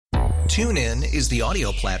TuneIn is the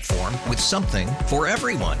audio platform with something for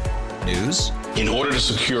everyone. News. In order to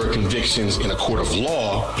secure convictions in a court of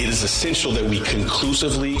law, it is essential that we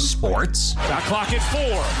conclusively. Sports. Shot clock at 4.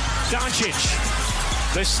 Doncic.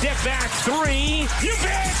 The step back 3. You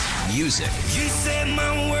bet. Music. You set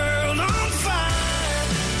my world on fire.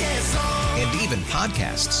 Yes, and even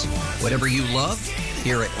podcasts. Whatever you love,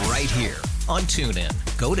 hear it right here on TuneIn.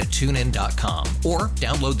 Go to TuneIn.com or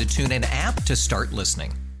download the TuneIn app to start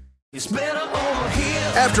listening. it's better over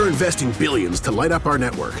here. After investing billions to light up our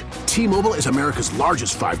network, T-Mobile is America's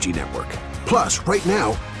largest 5G network. Plus, right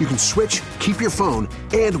now, you can switch, keep your phone,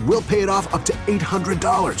 and we'll pay it off up to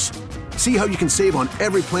 $800. See how you can save on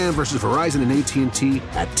every plan versus Verizon and AT&T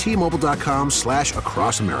at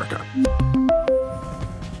T-Mobile.com/across-America.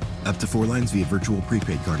 Up to 4 lines via virtual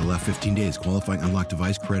prepaid card. Allow 15 days. Qualifying unlocked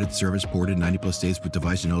device credit service ported 90-plus days with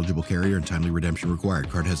device and eligible carrier and timely redemption required.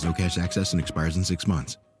 Card has no cash access and expires in 6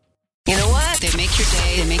 months. You know what? They make your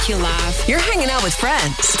day. They make you laugh. You're hanging out with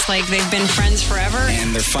friends. It's like they've been friends forever.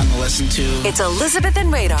 And they're fun to listen to. It's Elizabeth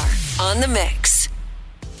and Radar on the mix.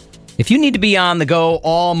 If you need to be on the go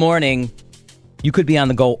all morning, you could be on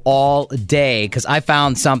the go all day, because I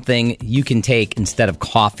found something you can take instead of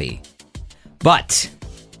coffee. But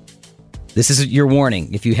this is your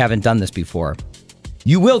warning if you haven't done this before.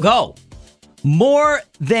 You will go more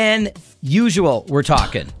than usual, we're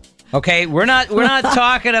talking. Okay, we're not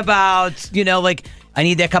talking about, like I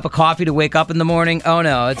need that cup of coffee to wake up in the morning. Oh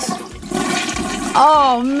no, it's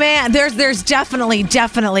Oh man, there's definitely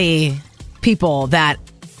people that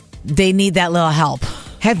they need that little help.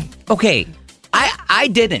 I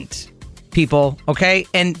didn't, people, okay?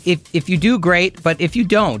 And if you do, great, but if you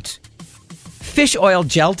don't, fish oil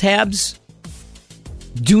gel tabs,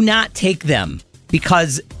 do not take them.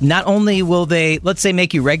 Because not only will they, let's say,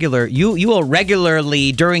 make you regular, you will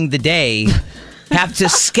regularly during the day have to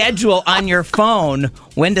schedule on your phone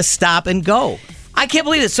when to stop and go. I can't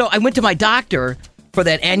believe it. So I went to my doctor for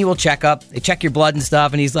that annual checkup. They check your blood and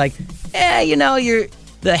stuff, and he's like, you're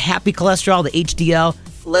the happy cholesterol, the HDL,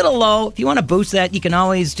 a little low. If you want to boost that, you can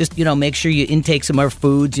always just, make sure you intake some more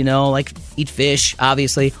foods, like eat fish,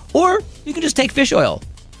 obviously. Or you can just take fish oil.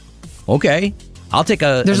 Okay. I'll take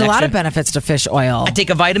There's a lot of benefits to fish oil. I take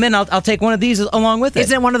a vitamin. I'll take one of these along with it.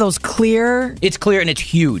 Isn't it one of those clear? It's clear and it's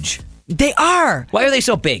huge. They are. Why are they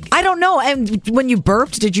so big? I don't know. And when you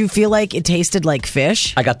burped, did you feel like it tasted like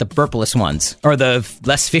fish? I got the burpless ones or the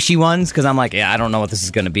less fishy ones because I'm like, I don't know what this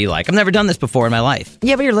is going to be like. I've never done this before in my life.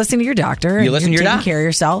 Yeah, but you're listening to your doctor. You listen to your doctor. Taking care of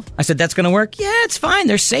yourself. I said, that's going to work? Yeah, it's fine.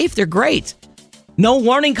 They're safe. They're great. No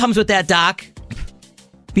warning comes with that, doc.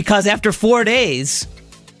 Because after 4 days,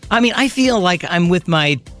 I feel like I'm with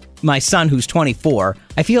my son who's 24.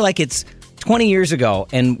 I feel like it's 20 years ago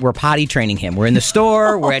and we're potty training him. We're in the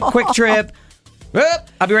store. We're at Quick Trip.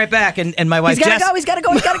 I'll be right back. And my wife Jess. He's got to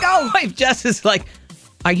go. My wife Jess is like,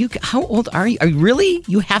 how old are you? Are you really?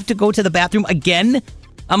 You have to go to the bathroom again?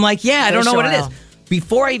 I'm like, yeah, I don't know what it is.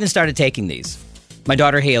 Before I even started taking these, my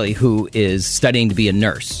daughter Haley, who is studying to be a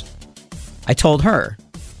nurse, I told her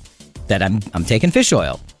that I'm taking fish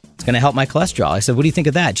oil. It's going to help my cholesterol. I said, what do you think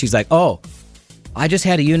of that? She's like, I just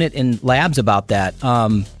had a unit in labs about that.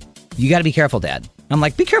 You got to be careful, Dad. I'm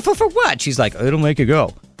like, be careful for what? She's like, it'll make you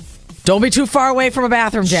go. Don't be too far away from a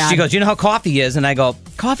bathroom, Dad. She goes, you know how coffee is? And I go,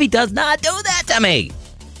 coffee does not do that to me.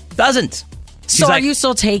 Doesn't. So are you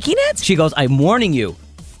still taking it? She goes, I'm warning you.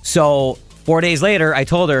 So 4 days later, I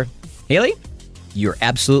told her, Haley, you're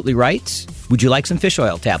absolutely right. Would you like some fish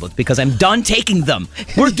oil tablets? Because I'm done taking them.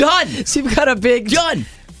 We're done. So you've got a big... Done.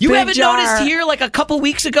 You haven't noticed here like a couple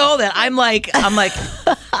weeks ago that I'm like,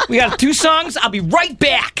 we got 2 songs. I'll be right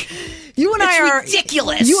back. It's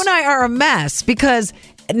ridiculous. You and I are a mess because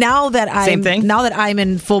now that I'm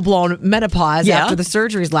in full blown menopause after the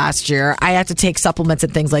surgeries last year, I have to take supplements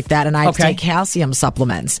and things like that, and I have to take calcium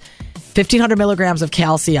supplements. 1,500 milligrams of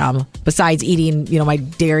calcium besides eating, my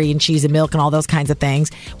dairy and cheese and milk and all those kinds of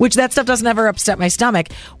things, which that stuff doesn't ever upset my stomach.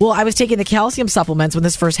 Well, I was taking the calcium supplements when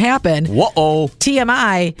this first happened. Whoa.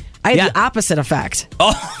 TMI, I had the opposite effect.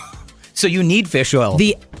 Oh, so you need fish oil.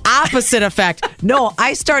 The opposite effect. No,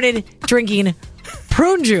 I started drinking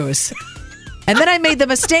prune juice. And then I made the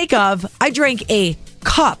mistake of, I drank a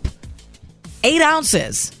cup, 8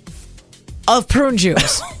 ounces of prune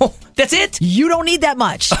juice. That's it? You don't need that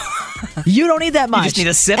much. You don't need that much. You just need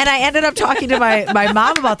a sip. And I ended up talking to my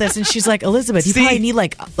mom about this, and she's like, Elizabeth, you probably need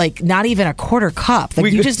like not even a quarter cup.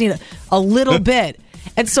 Like you just need a little bit.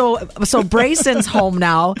 And so Brayson's home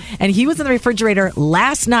now, and he was in the refrigerator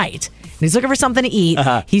last night, and he's looking for something to eat.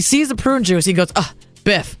 He sees the prune juice. He goes,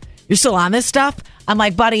 Biff, you're still on this stuff? I'm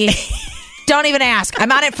like, buddy, Don't even ask.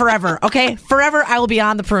 I'm on it forever, okay? Forever I will be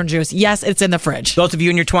on the prune juice. Yes, it's in the fridge. Those of you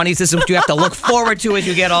in your 20s, this is what you have to look forward to as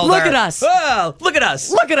you get older. Look at us. Oh, look at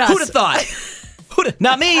us. Look at us. Who'd have thought?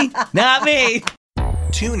 Not me. Not me.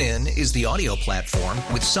 TuneIn is the audio platform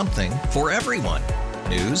with something for everyone.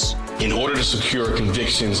 News. In order to secure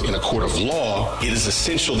convictions in a court of law, it is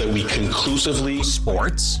essential that we conclusively.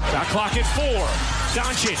 Sports. Shot clock at 4.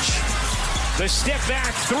 Doncic. The step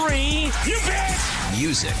back 3. You bet.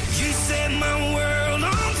 Music. You set my world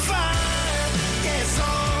on fire. Yes,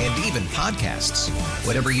 and even podcasts.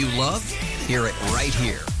 Whatever you love, hear it right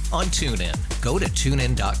here on TuneIn. Go to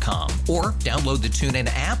TuneIn.com or download the TuneIn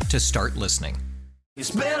app to start listening.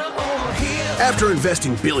 It's better over here. After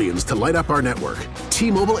investing billions to light up our network,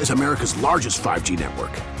 T-Mobile is America's largest 5G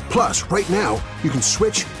network. Plus, right now, you can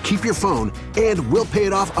switch, keep your phone, and we'll pay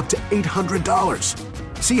it off up to $800.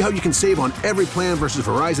 See how you can save on every plan versus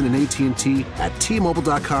Verizon and AT&T at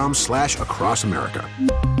T-Mobile.com/across America.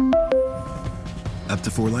 Up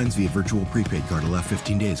to 4 lines via virtual prepaid card. Allow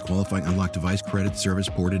 15 days. Qualifying unlocked device credit service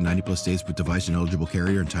ported 90-plus days with device and eligible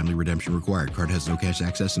carrier and timely redemption required. Card has no cash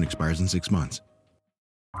access and expires in 6 months.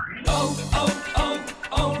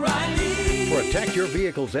 O'Reilly. Protect your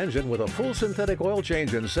vehicle's engine with a full synthetic oil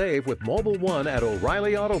change and save with Mobil 1 at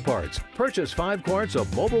O'Reilly Auto Parts. Purchase 5 quarts of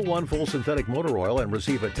Mobil 1 full synthetic motor oil and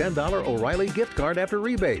receive a $10 O'Reilly gift card after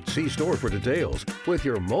rebate. See store for details. With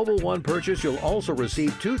your Mobil 1 purchase, you'll also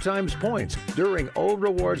receive 2 times points during O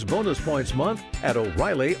Rewards Bonus Points Month at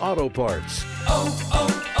O'Reilly Auto Parts.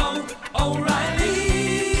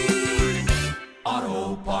 O'Reilly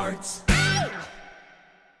Auto Parts.